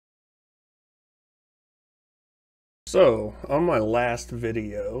So, on my last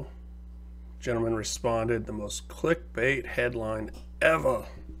video, gentleman responded, the most clickbait headline ever.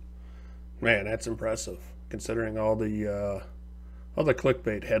 Man, that's impressive, considering all the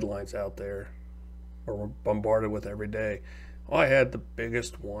clickbait headlines out there, or we're bombarded with every day. I had the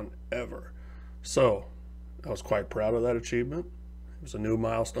biggest one ever. So, I was quite proud of that achievement. It was a new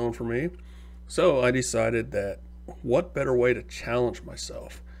milestone for me. So, I decided that what better way to challenge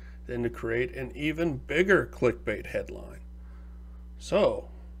myself than to create an even bigger clickbait headline. So,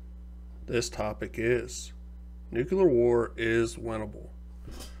 this topic is nuclear war is winnable.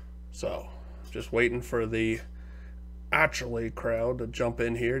 So, just waiting for the actually crowd to jump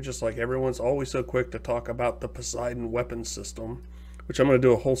in here, just like everyone's always so quick to talk about the Poseidon weapon system, which I'm going to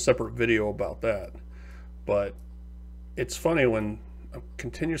do a whole separate video about that. But it's funny when I'm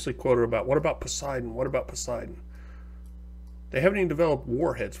continuously quoted about, what about Poseidon? What about Poseidon? They haven't even developed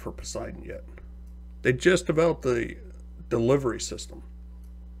warheads for Poseidon yet. They just developed the delivery system.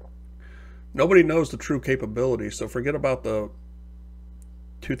 Nobody knows the true capability, so forget about the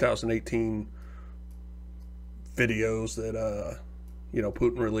 2018 videos that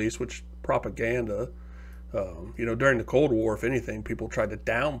Putin released, which propaganda. During the Cold War, if anything, people tried to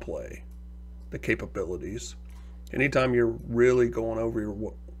downplay the capabilities. Anytime you're really going over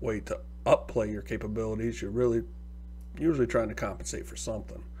your way to upplay your capabilities, you're really usually trying to compensate for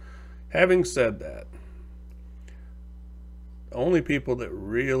something. Having said that, the only people that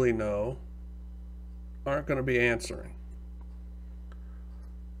really know aren't going to be answering.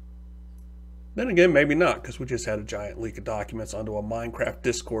 Then again, maybe not, because we just had a giant leak of documents onto a Minecraft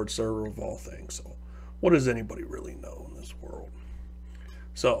Discord server of all things. So what does anybody really know in this world?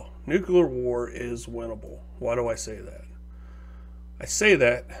 So, nuclear war is winnable. Why do I say that? I say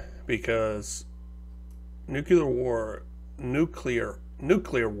that because nuclear war,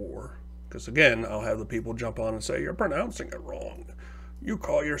 because again, I'll have the people jump on and say, you're pronouncing it wrong. You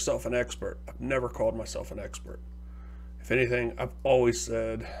call yourself an expert. I've never called myself an expert. If anything, I've always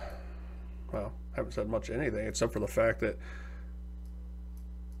said, well, I haven't said much of anything except for the fact that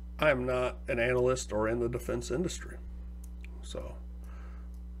I am not an analyst or in the defense industry. So,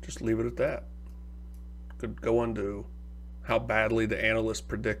 just leave it at that. Could go into how badly the analysts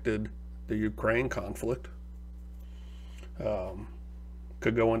predicted the Ukraine conflict.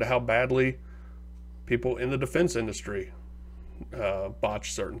 Could go into how badly people in the defense industry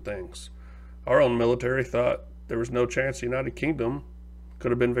botched certain things. Our own military thought there was no chance the United Kingdom could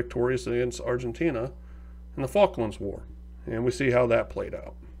have been victorious against Argentina in the Falklands War. And we see how that played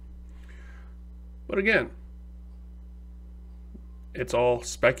out. But again, it's all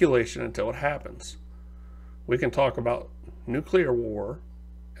speculation until it happens. We can talk about nuclear war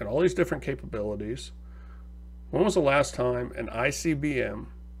and all these different capabilities. When was the last time an ICBM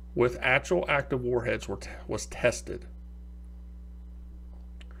with actual active warheads was tested?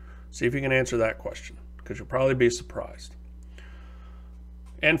 See if you can answer that question, because you'll probably be surprised.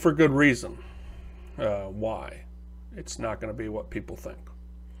 And for good reason. Why? It's not going to be what people think.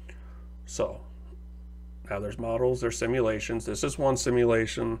 So, now there's models, there's simulations. This is one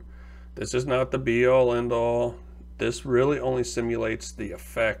simulation. This is not the be-all, end-all. This really only simulates the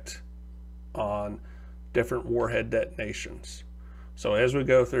effect on different warhead detonations. So as we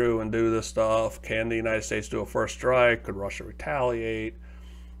go through and do this stuff, can the United States do a first strike? Could Russia retaliate?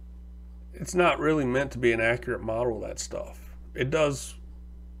 It's not really meant to be an accurate model of that stuff. It does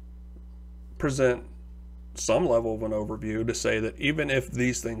present some level of an overview to say that even if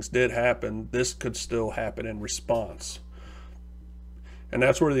these things did happen, this could still happen in response. And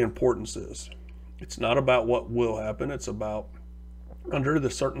that's where the importance is. It's not about what will happen. It's about, under the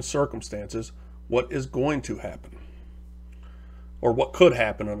certain circumstances, what is going to happen. Or what could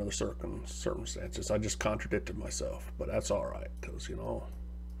happen under the circumstances. I just contradicted myself. But that's all right. Because,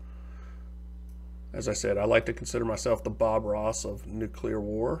 as I said, I like to consider myself the Bob Ross of nuclear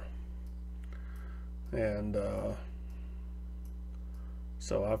war. And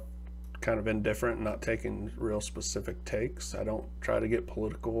so I've kind of indifferent, not taking real specific takes. I don't try to get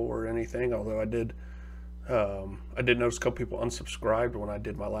political or anything, although I did notice a couple people unsubscribed when I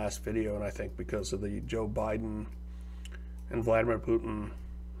did my last video, and I think because of the Joe Biden and Vladimir Putin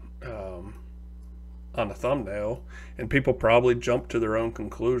on the thumbnail, and people probably jumped to their own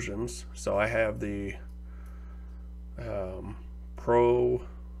conclusions. So I have the pro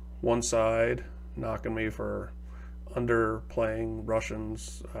one side knocking me for underplaying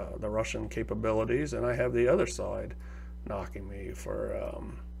the Russian capabilities, and I have the other side knocking me for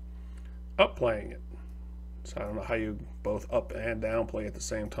upplaying it. So I don't know how you both up and downplay at the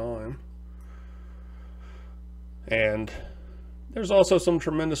same time. And there's also some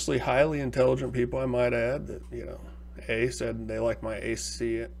tremendously highly intelligent people, I might add, that, A said they like my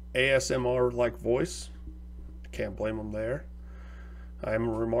ASMR-like voice. Can't blame them there. I'm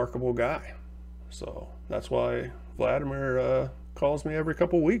a remarkable guy. So that's why Vladimir calls me every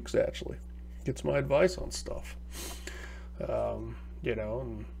couple weeks, actually. Gets my advice on stuff. You know,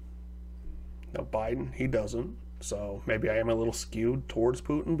 and Biden, he doesn't. So maybe I am a little skewed towards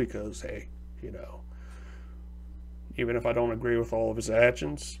Putin because, hey, you know, even if I don't agree with all of his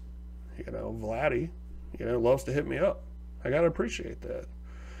actions, you know, Vladdy, you know, loves to hit me up. I got to appreciate that.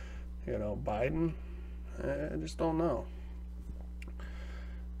 You know, Biden, I just don't know.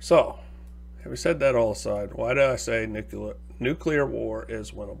 So, having said that all aside, why do I say nuclear war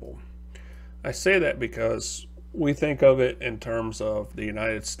is winnable? I say that because we think of it in terms of the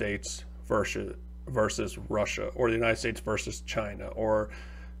United States versus Russia, or the United States versus China, or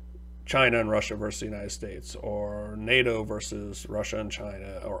China and Russia versus the United States, or NATO versus Russia and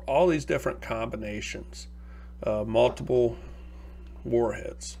China, or all these different combinations of multiple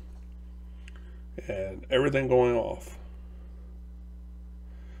warheads and everything going off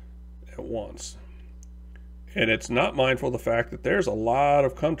at once. And it's not mindful of the fact that there's a lot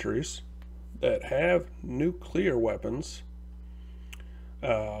of countries that have nuclear weapons,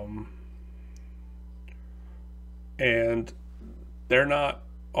 and they're not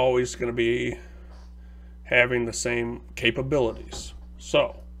always going to be having the same capabilities.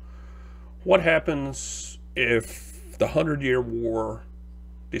 So, what happens if the 100-year war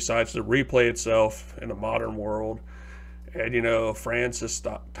decides to replay itself in a modern world, and, you know, France is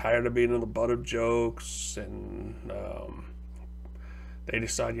tired of being in the butt of jokes, and they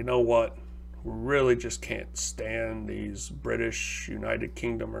decide, you know what, we really just can't stand these British United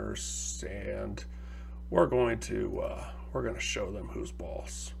Kingdomers, and we're going to show them who's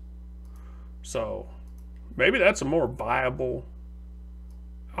boss. So maybe that's a more viable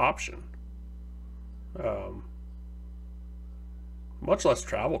option. Much less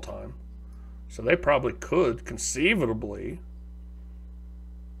travel time. So they probably could conceivably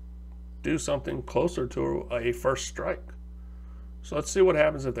do something closer to a first strike. So let's see what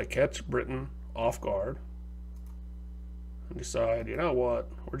happens if they catch Britain off guard and decide, you know what,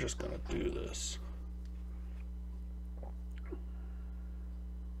 we're just going to do this.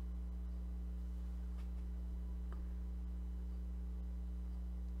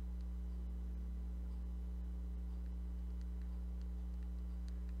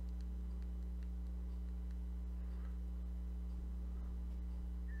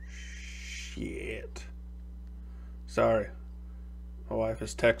 Shit. Sorry. My wife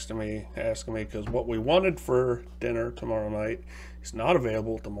is texting me, asking me, because what we wanted for dinner tomorrow night is not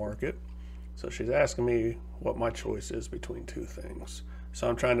available at the market. So she's asking me what my choice is between two things. So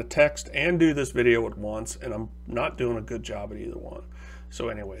I'm trying to text and do this video at once, and I'm not doing a good job at either one. So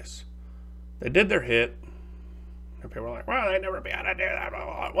anyways, they did their hit. And people are like, well, they'd never be able to do that, blah,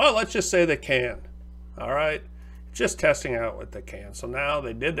 blah, blah. Well, let's just say they can. All right? Just testing out what they can. So now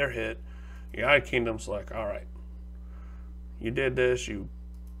they did their hit. The United Kingdom's like, all right, you did this, you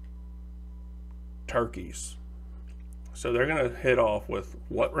turkeys. So they're going to hit off with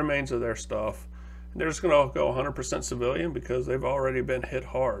what remains of their stuff. And they're just going to go 100% civilian because they've already been hit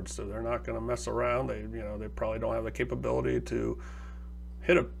hard. So they're not going to mess around. They probably don't have the capability to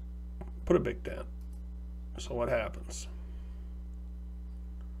put a big dent. So what happens?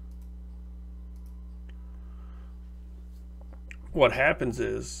 What happens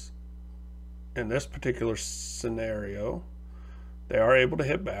is, in this particular scenario, they are able to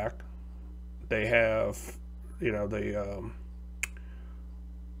hit back. They have, the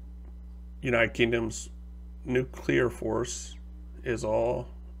United Kingdom's nuclear force is all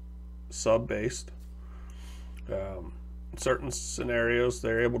sub-based. In certain scenarios,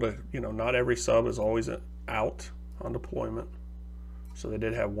 they're able to, not every sub is always out on deployment. So they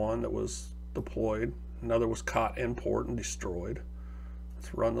did have one that was deployed. Another was caught in port and destroyed.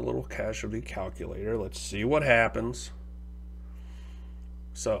 Let's run the little casualty calculator. Let's see what happens.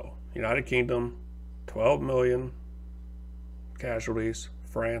 So, United Kingdom, 12 million casualties.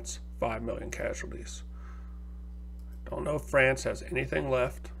 France, 5 million casualties. Don't know if France has anything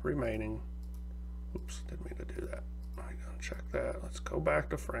left remaining. Oops, didn't mean to do that. I'm going to check that. Let's go back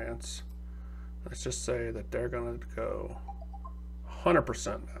to France. Let's just say that they're going to go 100%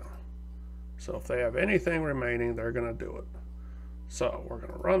 now. So if they have anything remaining, they're going to do it. So we're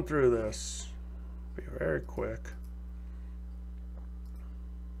going to run through this, be very quick.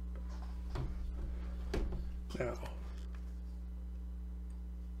 Now,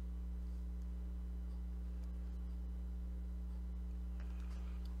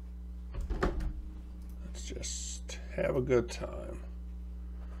 let's just have a good time.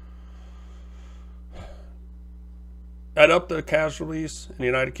 Add up the casualties in the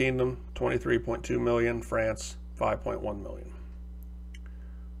United Kingdom, 23.2 million, France, 5.1 million.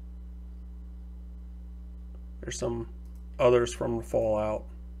 There's some others from the fallout.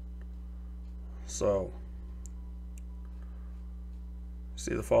 So,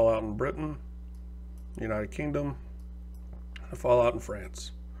 see the fallout in Britain, United Kingdom, the fallout in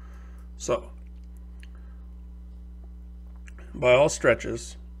France. So, by all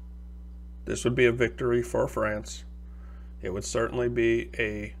stretches, this would be a victory for France. It would certainly be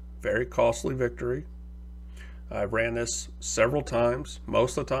a very costly victory. I've ran this several times.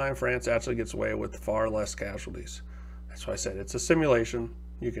 Most of the time, France actually gets away with far less casualties. That's why I said it's a simulation.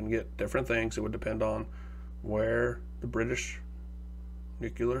 You can get different things. It would depend on where the British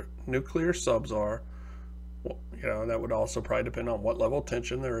nuclear subs are. Well, you know, that would also probably depend on what level of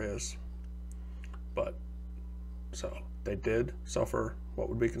tension there is. But, so, they did suffer what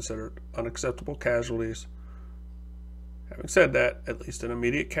would be considered unacceptable casualties. Having said that, at least in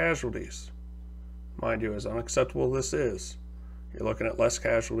immediate casualties, mind you, as unacceptable this is, you're looking at less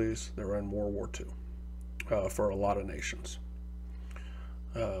casualties that were in World War II for a lot of nations.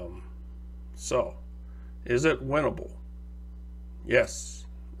 So, is it winnable? Yes.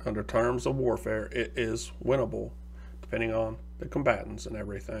 Under terms of warfare, it is winnable, depending on the combatants and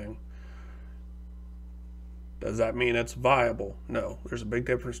everything. Does that mean it's viable? No. There's a big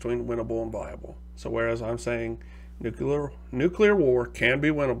difference between winnable and viable. So whereas I'm saying nuclear war can be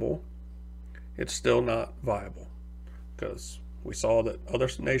winnable, it's still not viable, because we saw that other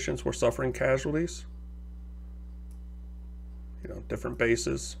nations were suffering casualties. You know, different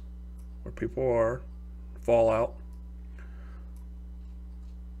bases where people are, fallout.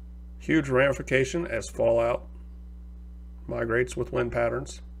 Huge ramification as fallout migrates with wind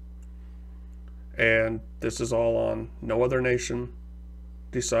patterns. And this is all on no other nation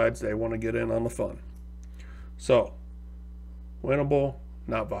decides they want to get in on the fun. So, winnable,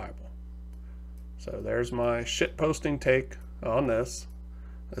 not viable. So there's my shit posting take on this.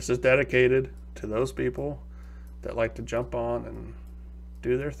 This is dedicated to those people that like to jump on and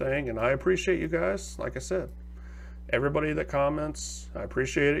do their thing. And I appreciate you guys. Like I said, everybody that comments, I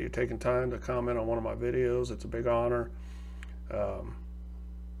appreciate it. You're taking time to comment on one of my videos. It's a big honor.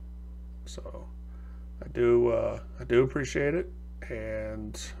 So I do appreciate it,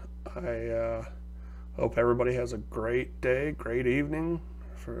 and I hope everybody has a great day, great evening.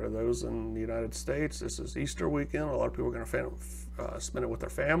 For those in the United States, this is Easter weekend. A lot of people are going to spend it with their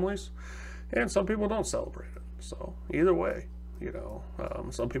families, and some people don't celebrate it. So either way, you know,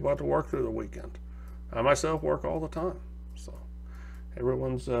 some people have to work through the weekend. I myself work all the time, so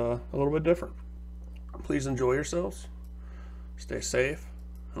everyone's a little bit different. Please enjoy yourselves, stay safe,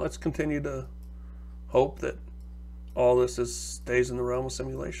 and let's continue to hope that all this stays in the realm of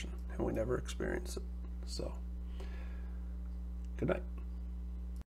simulation and we never experience it. So, good night.